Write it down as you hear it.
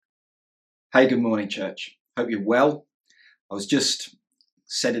Hey, good morning, church. Hope you're well. I was just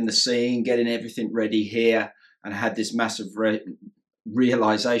setting the scene, getting everything ready here, and I had this massive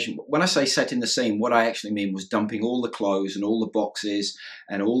realization. When I say setting the scene, what I actually mean was dumping all the clothes and all the boxes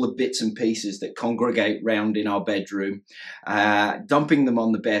and all the bits and pieces that congregate round in our bedroom, dumping them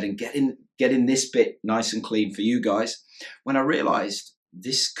on the bed and getting this bit nice and clean for you guys. When I realized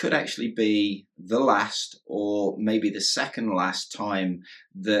this could actually be the last or maybe the second last time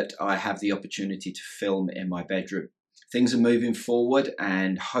that I have the opportunity to film in my bedroom. Things are moving forward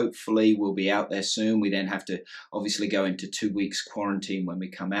and hopefully we'll be out there soon. We then have to obviously go into 2 weeks quarantine when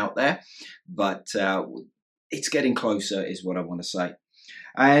we come out there, but it's getting closer is what I want to say.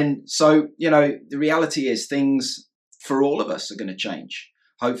 And so, the reality is things for all of us are going to change.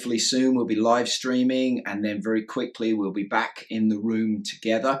 Hopefully soon we'll be live streaming, and then very quickly we'll be back in the room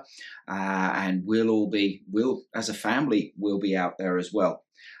together, and we'll as a family, we'll be out there as well.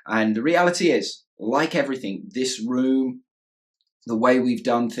 And the reality is, like everything, this room, the way we've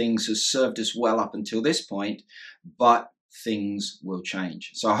done things has served us well up until this point, but things will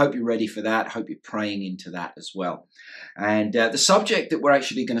change. So I hope you're ready for that. I hope you're praying into that as well. And the subject that we're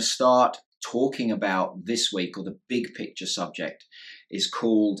actually going to start talking about this week, or the big picture subject, is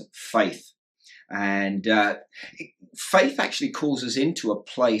called faith. And faith actually calls us into a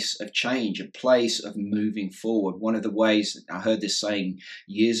place of change, a place of moving forward. One of the ways, I heard this saying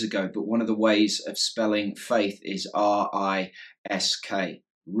years ago, but one of the ways of spelling faith is R-I-S-K,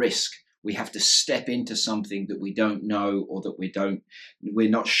 risk. We have to step into something that we don't know, or that we're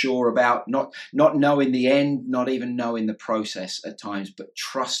not sure about, not knowing the end, not even knowing the process at times, but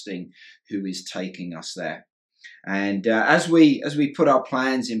trusting who is taking us there. And as we put our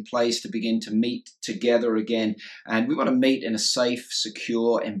plans in place to begin to meet together again, and we want to meet in a safe,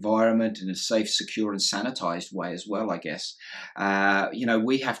 secure environment, in a safe, secure and sanitized way as well, I guess,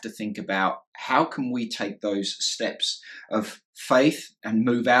 we have to think about how can we take those steps of faith and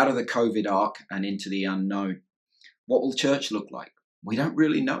move out of the COVID ark and into the unknown. What will church look like? We don't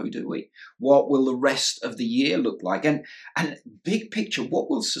really know, do we? What will the rest of the year look like? And big picture, what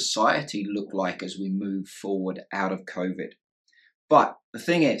will society look like as we move forward out of COVID? But the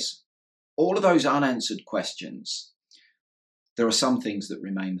thing is, all of those unanswered questions, there are some things that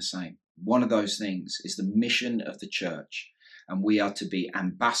remain the same. One of those things is the mission of the church. And we are to be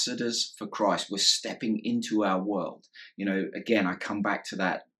ambassadors for Christ. We're stepping into our world. Again, I come back to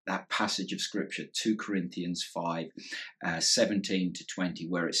that passage of scripture, 2 Corinthians 5, 17 to 20,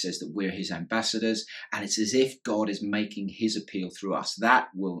 where it says that we're his ambassadors, and it's as if God is making his appeal through us. That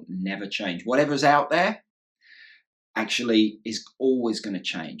will never change. Whatever's out there actually is always going to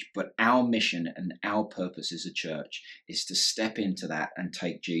change, but our mission and our purpose as a church is to step into that and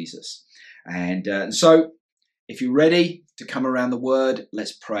take Jesus. And so if you're ready to come around the word,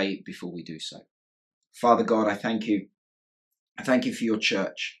 let's pray before we do so. Father God, I thank you. I thank you for your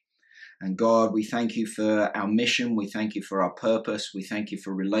church. And God, we thank you for our mission. We thank you for our purpose. We thank you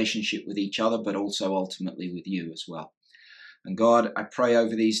for relationship with each other, but also ultimately with you as well. And God, I pray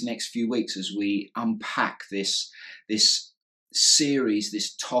over these next few weeks as we unpack this series,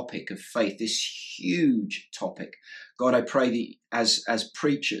 this topic of faith, this huge topic. God, I pray that as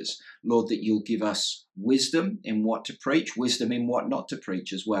preachers, Lord, that you'll give us wisdom in what to preach, wisdom in what not to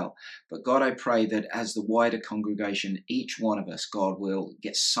preach as well. But God, I pray that as the wider congregation, each one of us, God, will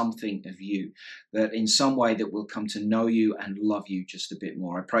get something of you, that in some way that we'll come to know you and love you just a bit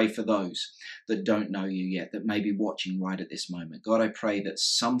more. I pray for those that don't know you yet, that may be watching right at this moment. God, I pray that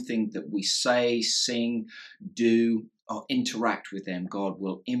something that we say, sing, do, or interact with them, God,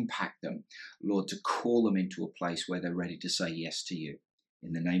 will impact them, Lord, to call them into a place where they're ready to say yes to you.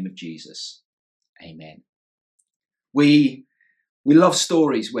 In the name of Jesus, amen. We love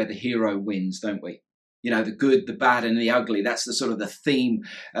stories where the hero wins, don't we? The good, the bad, and the ugly. That's the sort of the theme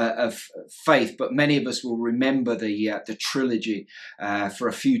of faith. But many of us will remember the trilogy for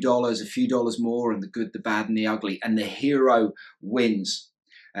a few dollars more, and the good, the bad, and the ugly. And the hero wins.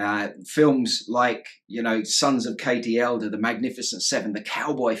 Films like, Sons of Katie Elder, The Magnificent Seven, the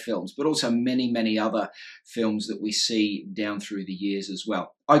cowboy films, but also many, many other films that we see down through the years as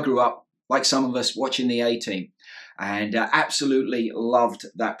well. I grew up, like some of us, watching the A-Team and absolutely loved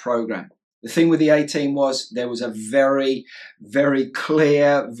that program. The thing with the A-Team was there was a very, very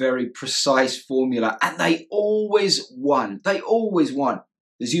clear, very precise formula, and they always won.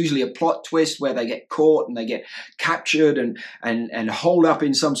 There's usually a plot twist where they get caught and they get captured and holed up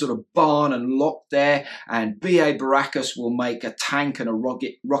in some sort of barn and locked there. And B.A. Baracus will make a tank and a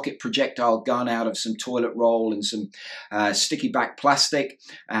rocket projectile gun out of some toilet roll and some sticky back plastic.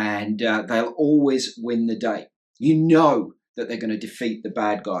 And they'll always win the day. You know that they're going to defeat the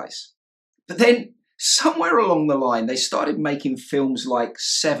bad guys. But then somewhere along the line, they started making films like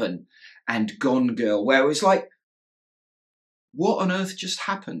Seven and Gone Girl, where it was like, what on earth just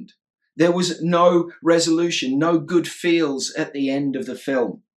happened? There was no resolution, no good feels at the end of the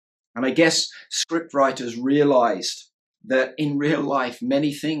film. And I guess scriptwriters realized that in real life,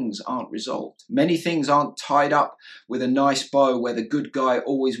 many things aren't resolved. Many things aren't tied up with a nice bow where the good guy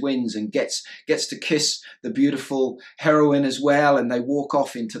always wins and gets to kiss the beautiful heroine as well, and they walk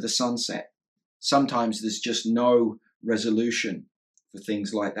off into the sunset. Sometimes there's just no resolution for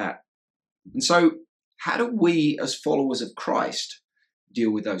things like that. And so how do we as followers of Christ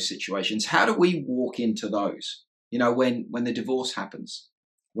deal with those situations? How do we walk into those? You know, when the divorce happens,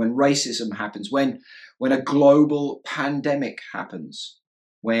 when racism happens, when a global pandemic happens,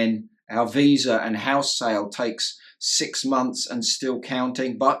 when our visa and house sale takes 6 months and still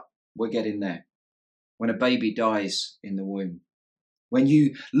counting, but we're getting there. When a baby dies in the womb, when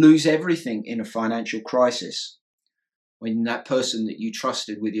you lose everything in a financial crisis, when that person that you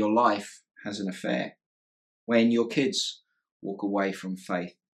trusted with your life has an affair, when your kids walk away from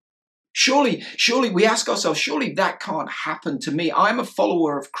faith. Surely we ask ourselves, surely that can't happen to me. I'm a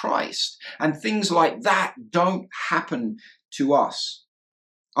follower of Christ, and things like that don't happen to us.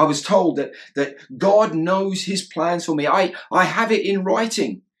 I was told that God knows his plans for me. I have it in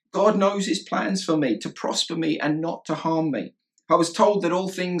writing. God knows his plans for me, to prosper me and not to harm me. I was told that all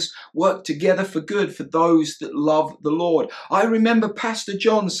things work together for good for those that love the Lord. I remember Pastor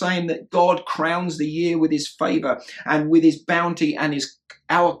John saying that God crowns the year with his favor and with his bounty, and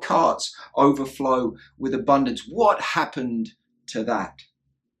our carts overflow with abundance. What happened to that?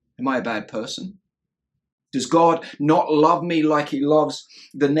 Am I a bad person? Does God not love me like he loves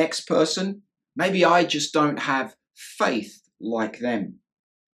the next person? Maybe I just don't have faith like them.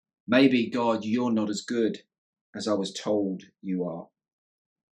 Maybe, God, you're not as good as I was told you are.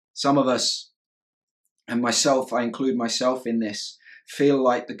 Some of us, and myself, I include myself in this, feel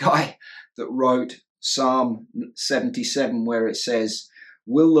like the guy that wrote Psalm 77, where it says,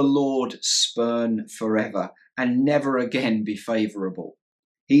 "Will the Lord spurn forever and never again be favorable?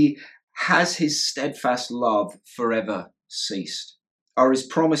 He has his steadfast love forever ceased. Are his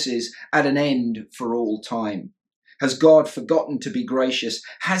promises at an end for all time? Has God forgotten to be gracious?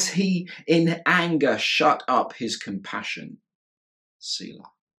 Has he in anger shut up his compassion?" Selah.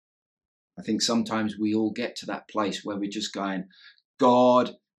 I think sometimes we all get to that place where we're just going,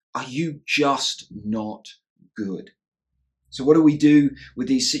 God, are you just not good? So what do we do with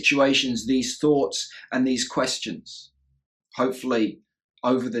these situations, these thoughts, and these questions? Hopefully,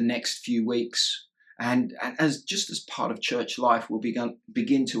 over the next few weeks, and as part of church life, we'll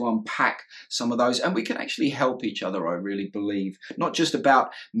begin to unpack some of those, and we can actually help each other, I really believe. Not just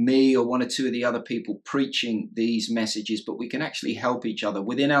about me or one or two of the other people preaching these messages, but we can actually help each other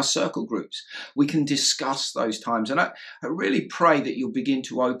within our circle groups. We can discuss those times, and I really pray that you'll begin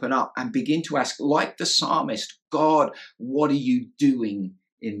to open up and begin to ask, like the psalmist, God, what are you doing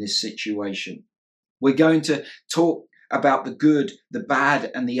in this situation? We're going to talk about the good, the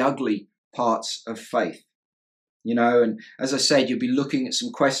bad, and the ugly parts of faith. You know, and as I said, you'll be looking at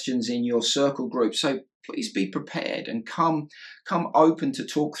some questions in your circle group. So please be prepared and come open to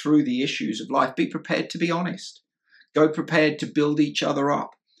talk through the issues of life. Be prepared to be honest. Go prepared to build each other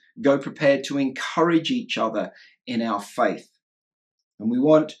up. Go prepared to encourage each other in our faith. And we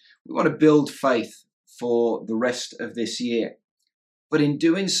want to build faith for the rest of this year. But in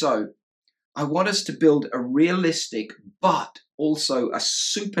doing so, I want us to build a realistic but also a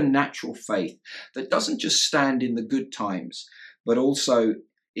supernatural faith that doesn't just stand in the good times, but also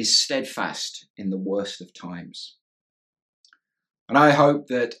is steadfast in the worst of times. And I hope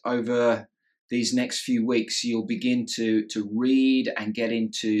that over these next few weeks, you'll begin to read and get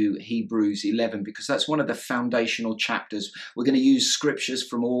into Hebrews 11, because that's one of the foundational chapters. We're going to use scriptures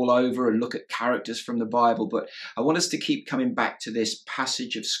from all over and look at characters from the Bible, but I want us to keep coming back to this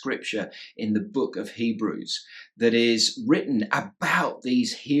passage of scripture in the book of Hebrews that is written about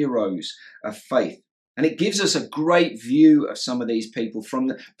these heroes of faith. And it gives us a great view of some of these people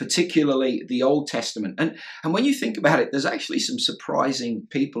from particularly the Old Testament. And when you think about it, there's actually some surprising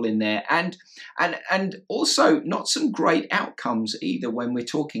people in there, and also not some great outcomes either when we're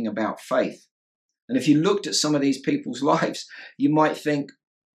talking about faith. And if you looked at some of these people's lives, you might think,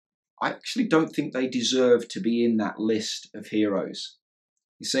 I actually don't think they deserve to be in that list of heroes.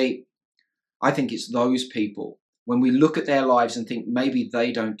 You see, I think it's those people, when we look at their lives and think maybe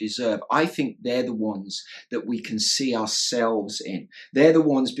they don't deserve, I think they're the ones that we can see ourselves in. They're the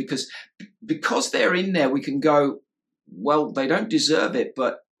ones because they're in there, we can go, well, they don't deserve it,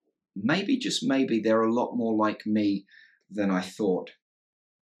 but maybe, just maybe, they're a lot more like me than I thought.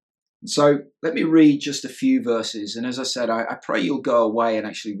 So let me read just a few verses. And as I said, I pray you'll go away and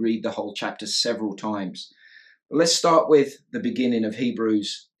actually read the whole chapter several times. But let's start with the beginning of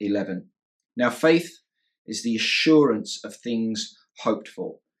Hebrews 11. Now, faith is the assurance of things hoped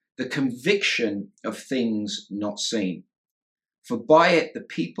for, the conviction of things not seen. For by it the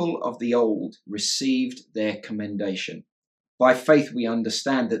people of the old received their commendation. By faith we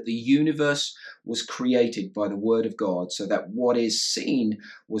understand that the universe was created by the word of God, so that what is seen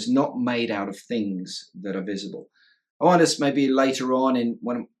was not made out of things that are visible. I want us maybe later on in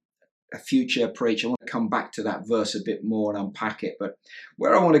a future preach, I want to come back to that verse a bit more and unpack it. But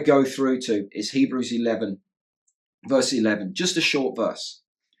where I want to go through to is Hebrews 11, verse 11, just a short verse.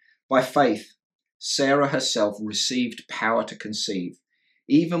 By faith, Sarah herself received power to conceive,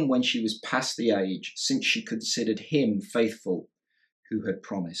 even when she was past the age, since she considered him faithful who had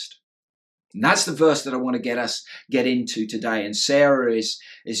promised. And that's the verse that I want to get into today. And Sarah is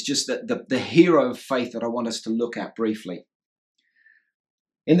just the hero of faith that I want us to look at briefly.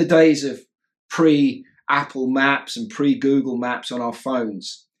 In the days of pre-Apple Maps and pre-Google Maps on our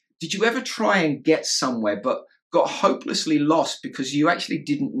phones, did you ever try and get somewhere but got hopelessly lost because you actually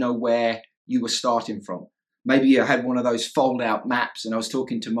didn't know where you were starting from? Maybe you had one of those fold-out maps, and I was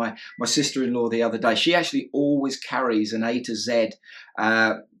talking to my sister-in-law the other day. She actually always carries an A to Z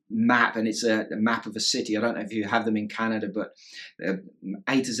map, and it's a map of a city. I don't know if you have them in Canada, but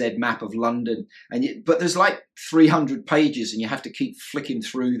A to Z map of London. But there's like 300 pages, and you have to keep flicking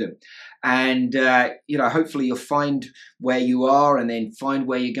through them. And hopefully you'll find where you are and then find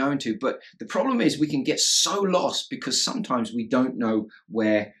where you're going to. But the problem is we can get so lost because sometimes we don't know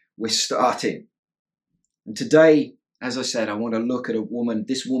where we're starting. And today, as I said, I want to look at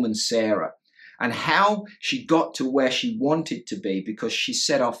this woman, Sarah, and how she got to where she wanted to be because she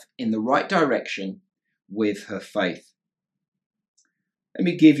set off in the right direction with her faith. Let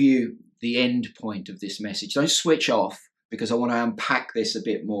me give you the end point of this message. Don't switch off because I want to unpack this a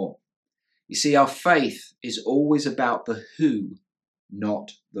bit more. You see, our faith is always about the who,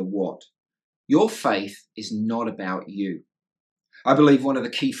 not the what. Your faith is not about you. I believe one of the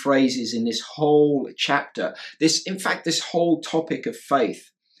key phrases in this whole chapter, this whole topic of faith,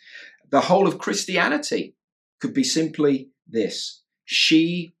 the whole of Christianity could be simply this: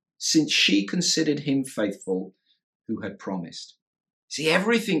 since she considered him faithful who had promised. See,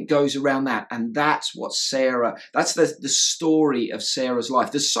 everything goes around that, and that's the story of Sarah's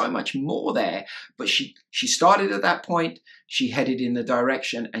life. There's so much more there, but she started at that point, she headed in the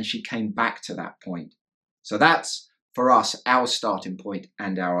direction, and she came back to that point. So that's, for us, our starting point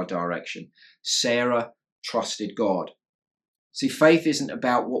and our direction. Sarah trusted God. See, faith isn't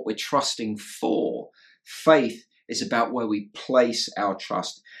about what we're trusting for. Faith is about where we place our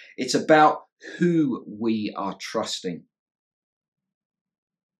trust. It's about who we are trusting.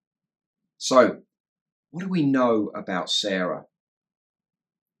 So, what do we know about Sarah?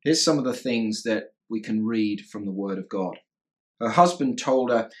 Here's some of the things that we can read from the Word of God. Her husband told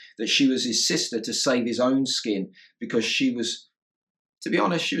her that she was his sister to save his own skin because she was, to be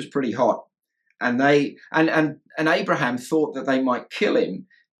honest, she was pretty hot. And Abraham thought that they might kill him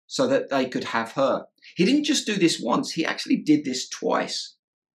so that they could have her. He didn't just do this once, he actually did this twice.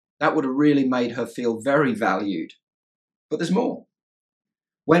 That would have really made her feel very valued. But there's more.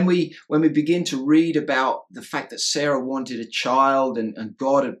 When we begin to read about the fact that Sarah wanted a child and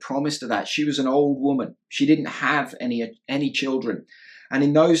God had promised her that, she was an old woman. She didn't have any children. And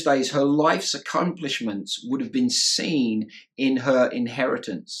in those days, her life's accomplishments would have been seen in her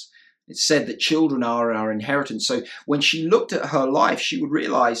inheritance. It's said that children are our inheritance. So when she looked at her life, she would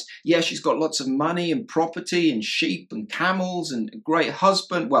realize, yeah, she's got lots of money and property and sheep and camels and a great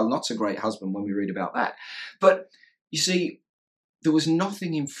husband. Well, not so great husband when we read about that. But you see, there was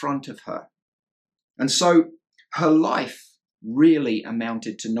nothing in front of her. And so her life really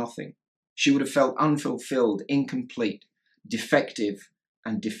amounted to nothing. She would have felt unfulfilled, incomplete, defective,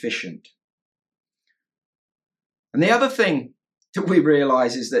 and deficient. And the other thing that we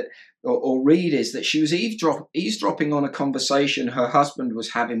realize is that, or read, is that she was eavesdropping on a conversation her husband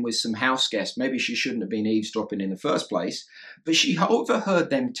was having with some house guests. Maybe she shouldn't have been eavesdropping in the first place, but she overheard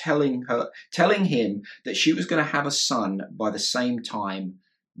them telling him that she was going to have a son by the same time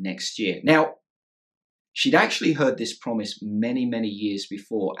next year. Now, she'd actually heard this promise many, many years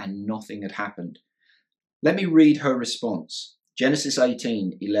before, and nothing had happened. Let me read her response. Genesis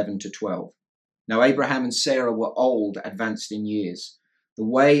 18, 11 to 12. Now Abraham and Sarah were old, advanced in years. The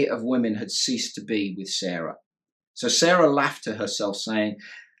way of women had ceased to be with Sarah. So Sarah laughed to herself, saying,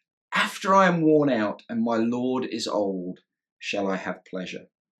 "After I am worn out and my Lord is old, shall I have pleasure?"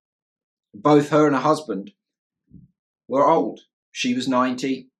 Both her and her husband were old. She was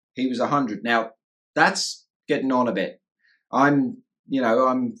 90, He was 100. Now, that's getting on a bit. I'm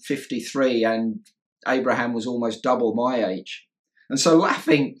 53 and Abraham was almost double my age. And so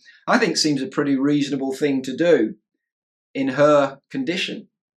laughing, I think, seems a pretty reasonable thing to do in her condition.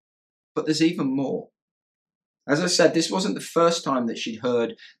 But there's even more. As I said, this wasn't the first time that she'd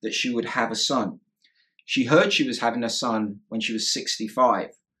heard that she would have a son. She heard she was having a son when she was 65.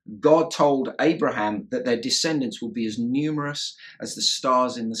 God told Abraham that their descendants will be as numerous as the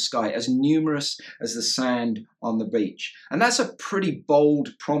stars in the sky, as numerous as the sand on the beach. And that's a pretty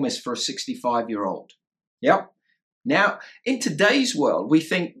bold promise for a 65-year-old. Yep. Now, in today's world, we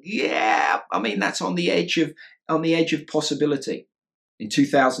think, that's on the edge of possibility. In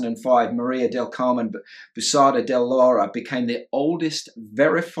 2005, Maria del Carmen Busada del Lara became the oldest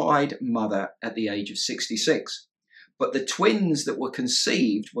verified mother at the age of 66. But the twins that were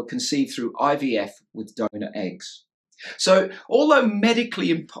conceived through IVF with donor eggs. So although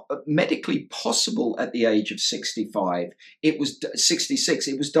medically possible at the age of 66, it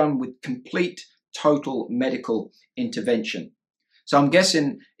was done with complete, total medical intervention. So I'm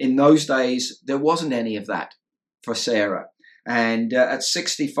guessing in those days, there wasn't any of that for Sarah. And at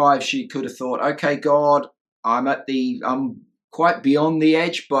 65, she could have thought, okay, God, I'm quite beyond the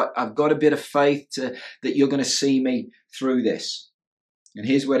edge, but I've got a bit of faith that you're going to see me through this. And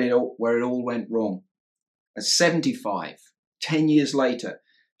here's where it all went wrong. At 75, 10 years later,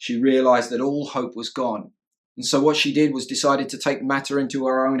 she realized that all hope was gone. And so what she did was decided to take matter into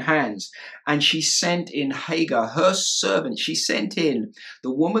her own hands. And she sent in Hagar, her servant. She sent in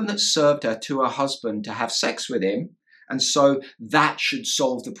the woman that served her to her husband to have sex with him. And so that should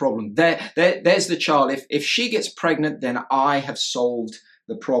solve the problem. There's the child. If she gets pregnant, then I have solved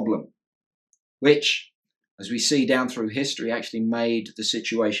the problem. Which, as we see down through history, actually made the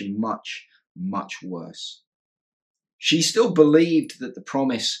situation much, much worse. She still believed that the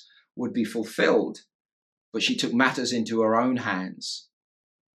promise would be fulfilled, but she took matters into her own hands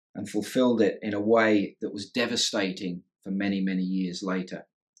and fulfilled it in a way that was devastating for many, many years later.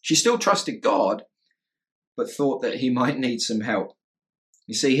 She still trusted God, but thought that he might need some help.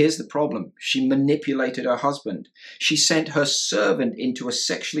 You see, here's the problem. She manipulated her husband. She sent her servant into a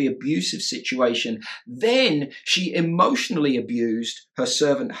sexually abusive situation. Then she emotionally abused her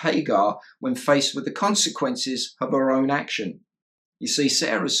servant Hagar when faced with the consequences of her own action. You see,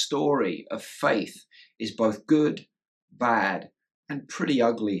 Sarah's story of faith is both good, bad, and pretty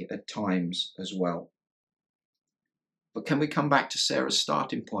ugly at times as well. But can we come back to Sarah's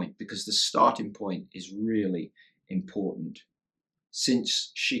starting point? Because the starting point is really important,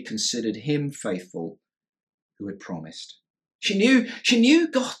 since she considered him faithful who had promised. She knew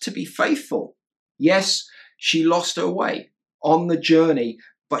God to be faithful. Yes, she lost her way on the journey,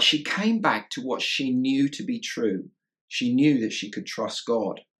 but she came back to what she knew to be true. She knew that she could trust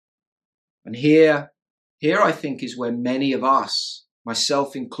God. And here I think is where many of us,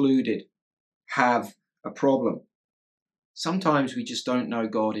 myself included, have a problem. Sometimes we just don't know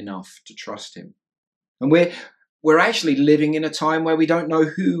God enough to trust him. And we're actually living in a time where we don't know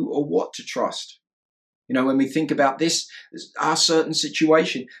who or what to trust. You know, when we think about this, our certain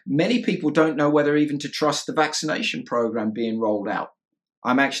situation, many people don't know whether even to trust the vaccination program being rolled out.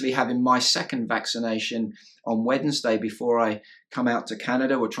 I'm actually having my second vaccination on Wednesday before I come out to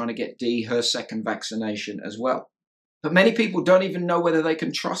Canada. We're trying to get Dee her second vaccination as well. But many people don't even know whether they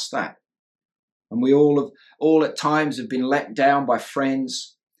can trust that. And we all at times have been let down by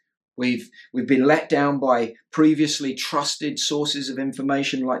friends. We've been let down by previously trusted sources of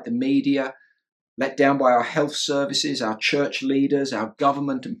information like the media, let down by our health services, our church leaders, our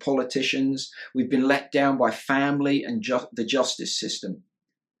government and politicians. We've been let down by family and the justice system.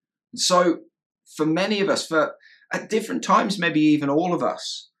 And so for many of us, at different times, maybe even all of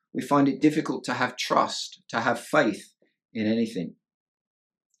us, we find it difficult to have trust, to have faith in anything.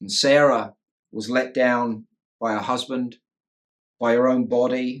 And Sarah was let down by her husband, by her own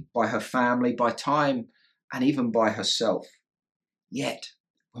body, by her family, by time, and even by herself. Yet,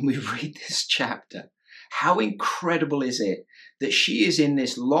 when we read this chapter, how incredible is it that she is in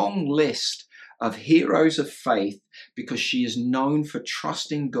this long list of heroes of faith because she is known for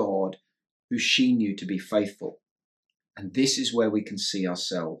trusting God, who she knew to be faithful. And this is where we can see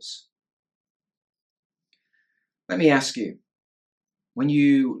ourselves. Let me ask you, when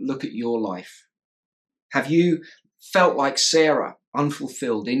you look at your life, have you felt like Sarah,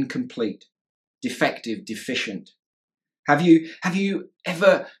 unfulfilled, incomplete, defective, deficient? Have you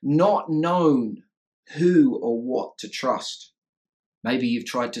ever not known who or what to trust? Maybe you've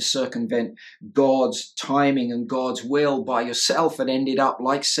tried to circumvent God's timing and God's will by yourself and ended up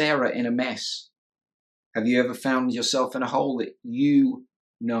like Sarah in a mess. Have you ever found yourself in a hole that you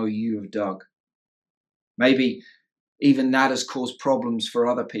know you have dug. Maybe even that has caused problems for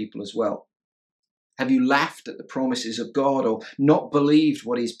other people as well. Have you laughed at the promises of God or not believed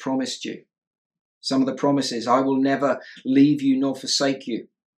what he's promised you? Some of the promises, I will never leave you nor forsake you,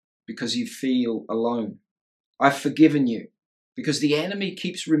 because you feel alone. I've forgiven you, because the enemy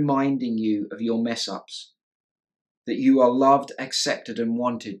keeps reminding you of your mess ups, that you are loved, accepted and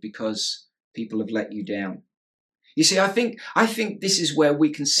wanted because people have let you down. You see, I think this is where we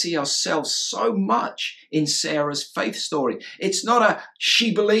can see ourselves so much in Sarah's faith story. It's not a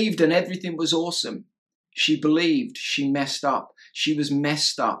she believed and everything was awesome. She believed, she messed up. She was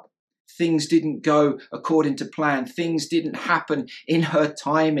messed up. Things didn't go according to plan. Things didn't happen in her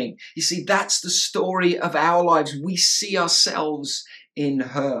timing. You see, that's the story of our lives. We see ourselves in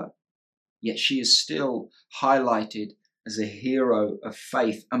her. Yet she is still highlighted as a hero of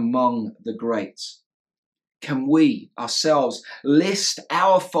faith among the greats. Can we ourselves list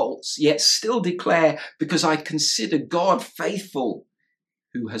our faults, yet still declare, because I consider God faithful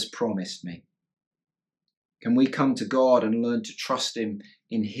who has promised me? Can we come to God and learn to trust him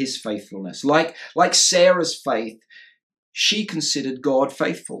in his faithfulness? Like Sarah's faith, she considered God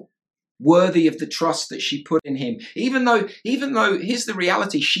faithful, worthy of the trust that she put in him. Even though, here's the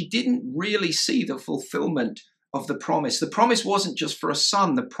reality, she didn't really see the fulfillment of the promise. The promise wasn't just for a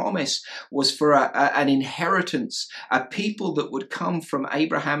son. The promise was for an inheritance, a people that would come from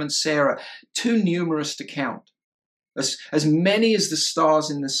Abraham and Sarah, too numerous to count, as many as the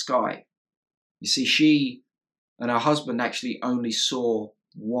stars in the sky. You see, she and her husband actually only saw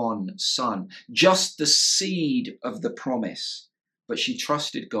one son, just the seed of the promise. But she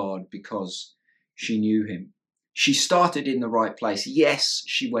trusted God because she knew him. She started in the right place. Yes,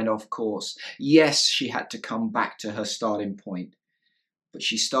 she went off course. Yes, she had to come back to her starting point. But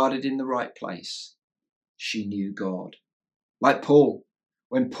she started in the right place. She knew God. Like Paul.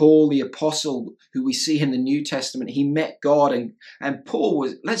 When Paul, the apostle, who we see in the New Testament, he met God. And Paul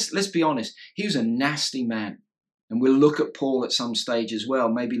was, let's be honest, he was a nasty man. And we'll look at Paul at some stage as well,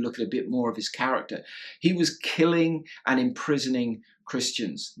 maybe look at a bit more of his character. He was killing and imprisoning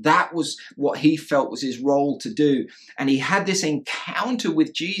Christians. That was what he felt was his role to do. And he had this encounter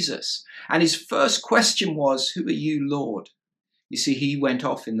with Jesus. And his first question was, who are you, Lord? You see, he went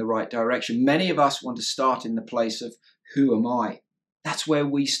off in the right direction. Many of us want to start in the place of, who am I? That's where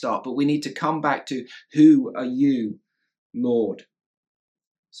we start. But we need to come back to, who are you, Lord?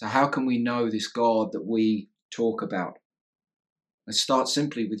 So how can we know this God that we talk about? Let's start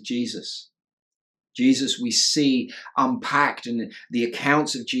simply with Jesus. Jesus we see unpacked in the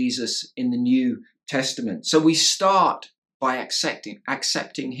accounts of Jesus in the New Testament. So we start by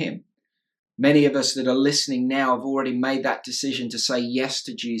accepting him. Many of us that are listening now have already made that decision to say yes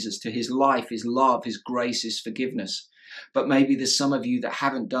to Jesus, to his life, his love, his grace, his forgiveness. But maybe there's some of you that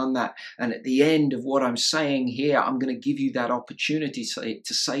haven't done that. And at the end of what I'm saying here, I'm going to give you that opportunity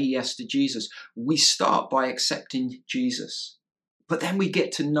to say yes to Jesus. We start by accepting Jesus. But then we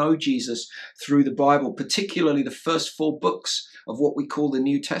get to know Jesus through the Bible, particularly the first 4 books of what we call the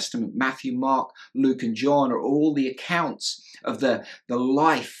New Testament. Matthew, Mark, Luke, and John are all the accounts of the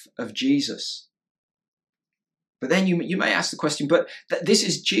life of Jesus. But then you may ask the question, but this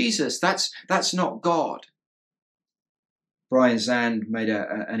is Jesus. That's not God. Brian Zand made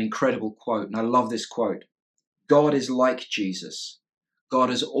an incredible quote, and I love this quote. God is like Jesus. God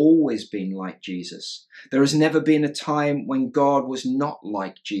has always been like Jesus. There has never been a time when God was not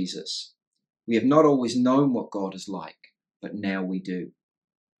like Jesus. We have not always known what God is like, but now we do.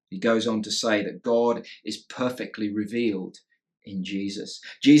 He goes on to say that God is perfectly revealed in Jesus.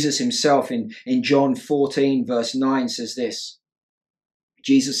 Jesus himself in John 14 verse 9 says this.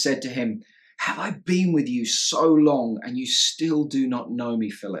 Jesus said to him, have I been with you so long and you still do not know me,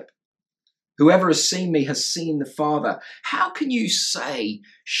 Philip? Whoever has seen me has seen the Father. How can you say,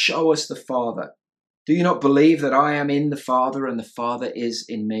 show us the Father? Do you not believe that I am in the Father and the Father is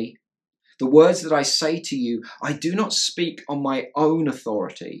in me? The words that I say to you, I do not speak on my own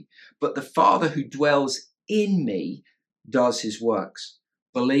authority, but the Father who dwells in me does his works.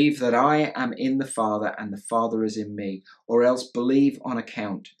 Believe that I am in the Father and the Father is in me, or else believe on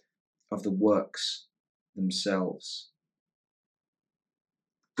account of the works themselves.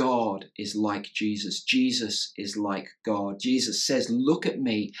 God is like Jesus. Jesus is like God. Jesus says, look at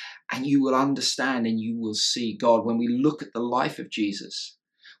me and you will understand and you will see God. When we look at the life of Jesus,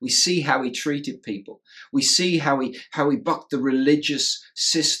 we see how he treated people. We see how he bucked the religious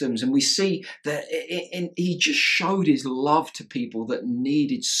systems, and we see that he just showed his love to people that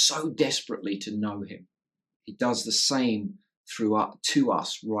needed so desperately to know him. He does the same to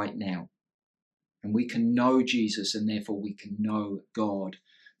us right now. And we can know Jesus, and therefore we can know God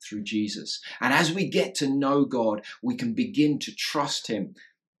through Jesus. And as we get to know God, we can begin to trust him.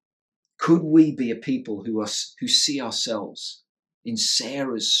 Could we be a people who see ourselves in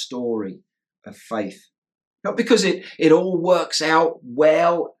Sarah's story of faith? Not because it all works out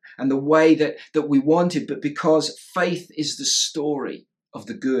well and the way that we wanted, but because faith is the story of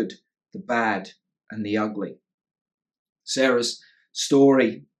the good, the bad, and the ugly. Sarah's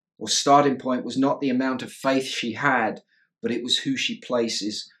story or starting point was not the amount of faith she had, but it was who she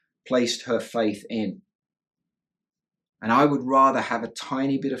placed her faith in. And I would rather have a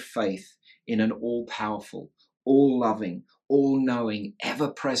tiny bit of faith in an all-powerful, all-loving, all-knowing,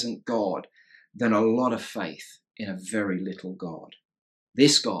 ever-present God than a lot of faith in a very little God.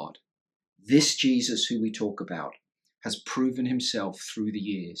 This God, this Jesus who we talk about, has proven himself through the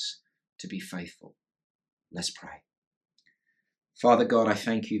years to be faithful. Let's pray. Father God, I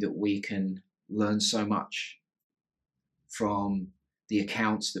thank you that we can learn so much from the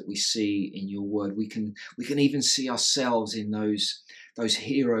accounts that we see in your word. We can even see ourselves in those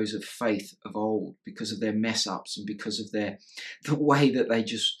heroes of faith of old because of their mess ups and because of the way that they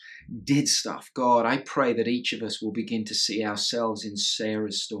just did stuff. God, I pray that each of us will begin to see ourselves in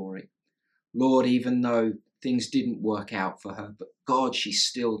Sarah's story. Lord, even though things didn't work out for her, but God, she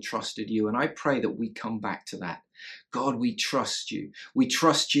still trusted you. And I pray that we come back to that. God, we trust you. We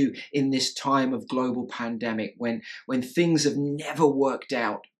trust you in this time of global pandemic when things have never worked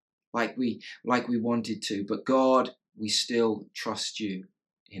out like we wanted to. But God, we still trust you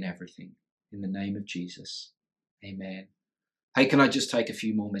in everything. In the name of Jesus. Amen. Hey, can I just take a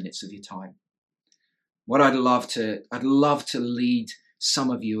few more minutes of your time? What I'd love to lead some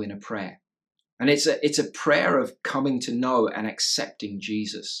of you in a prayer. And it's a prayer of coming to know and accepting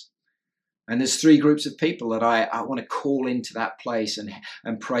Jesus. And there's three groups of people that I want to call into that place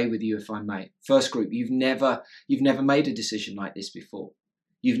and pray with you, if I may. First group, you've never made a decision like this before.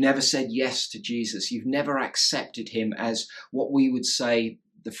 You've never said yes to Jesus. You've never accepted him as what we would say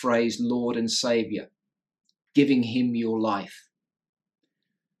the phrase Lord and Savior, giving him your life.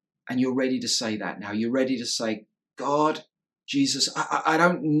 And you're ready to say that now. You're ready to say, God, Jesus, I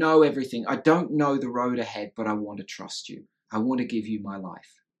don't know everything. I don't know the road ahead, but I want to trust you. I want to give you my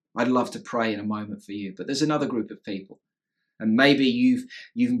life. I'd love to pray in a moment for you, but there's another group of people. And maybe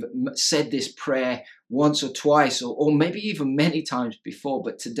you've said this prayer once or twice, or maybe even many times before,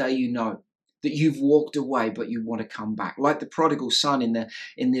 but today you know that you've walked away, but you want to come back. Like the prodigal son in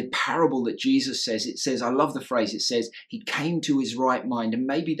the parable that Jesus says, it says, I love the phrase, it says, he came to his right mind. And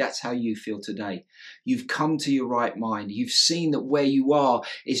maybe that's how you feel today. You've come to your right mind. You've seen that where you are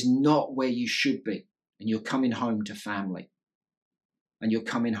is not where you should be. And you're coming home to family. And you're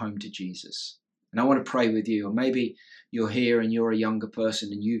coming home to Jesus. And I want to pray with you. Or maybe you're here and you're a younger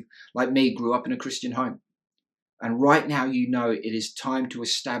person and you, like me, grew up in a Christian home. And right now you know it is time to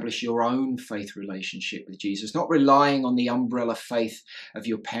establish your own faith relationship with Jesus. Not relying on the umbrella faith of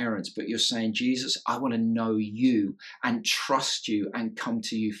your parents, but you're saying, Jesus, I want to know you and trust you and come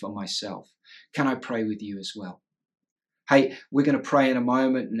to you for myself. Can I pray with you as well? Hey, we're going to pray in a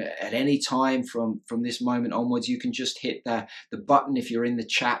moment, and at any time from this moment onwards, you can just hit the button. If you're in the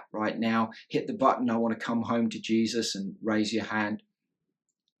chat right now, hit the button, I want to come home to Jesus, and raise your hand.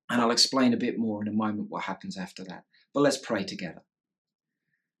 And I'll explain a bit more in a moment what happens after that. But let's pray together.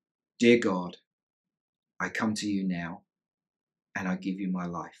 Dear God, I come to you now, and I give you my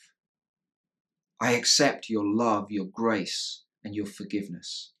life. I accept your love, your grace, and your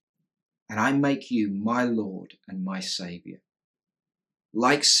forgiveness. And I make you my Lord and my Savior.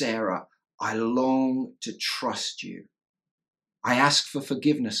 Like Sarah, I long to trust you. I ask for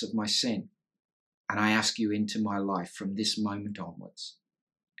forgiveness of my sin, and I ask you into my life from this moment onwards.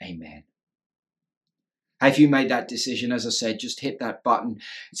 Amen. Have you made that decision? As I said, just hit that button.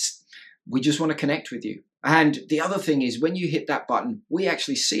 We just want to connect with you. And the other thing is, when you hit that button, we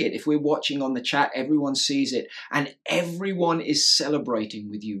actually see it. If we're watching on the chat, everyone sees it. And everyone is celebrating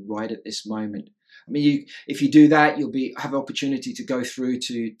with you right at this moment. I mean, if you do that, you'll have opportunity to go through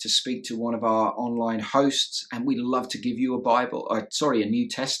to speak to one of our online hosts. And we'd love to give you a New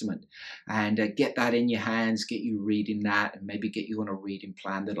Testament. And get that in your hands, get you reading that, and maybe get you on a reading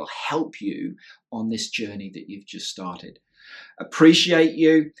plan that'll help you on this journey that you've just started. Appreciate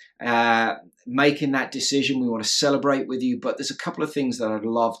you making that decision. We want to celebrate with you, but there's a couple of things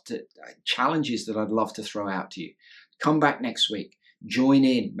that challenges that I'd love to throw out to you. Come back next week. Join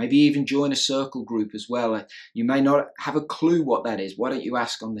in, maybe even join a circle group as well. You may not have a clue what that is. Why don't you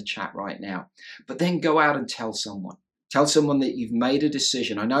ask on the chat right now? But then go out and tell someone. Tell someone that you've made a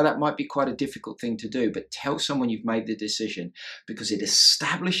decision. I know that might be quite a difficult thing to do, but tell someone you've made the decision, because it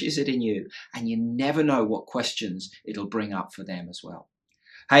establishes it in you, and you never know what questions it'll bring up for them as well.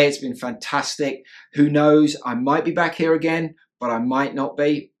 Hey, it's been fantastic. Who knows? I might be back here again, but I might not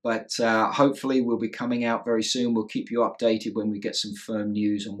be. But hopefully we'll be coming out very soon. We'll keep you updated when we get some firm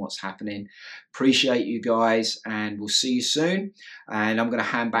news on what's happening. Appreciate you guys, and we'll see you soon. And I'm going to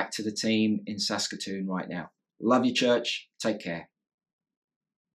hand back to the team in Saskatoon right now. Love you, church. Take care.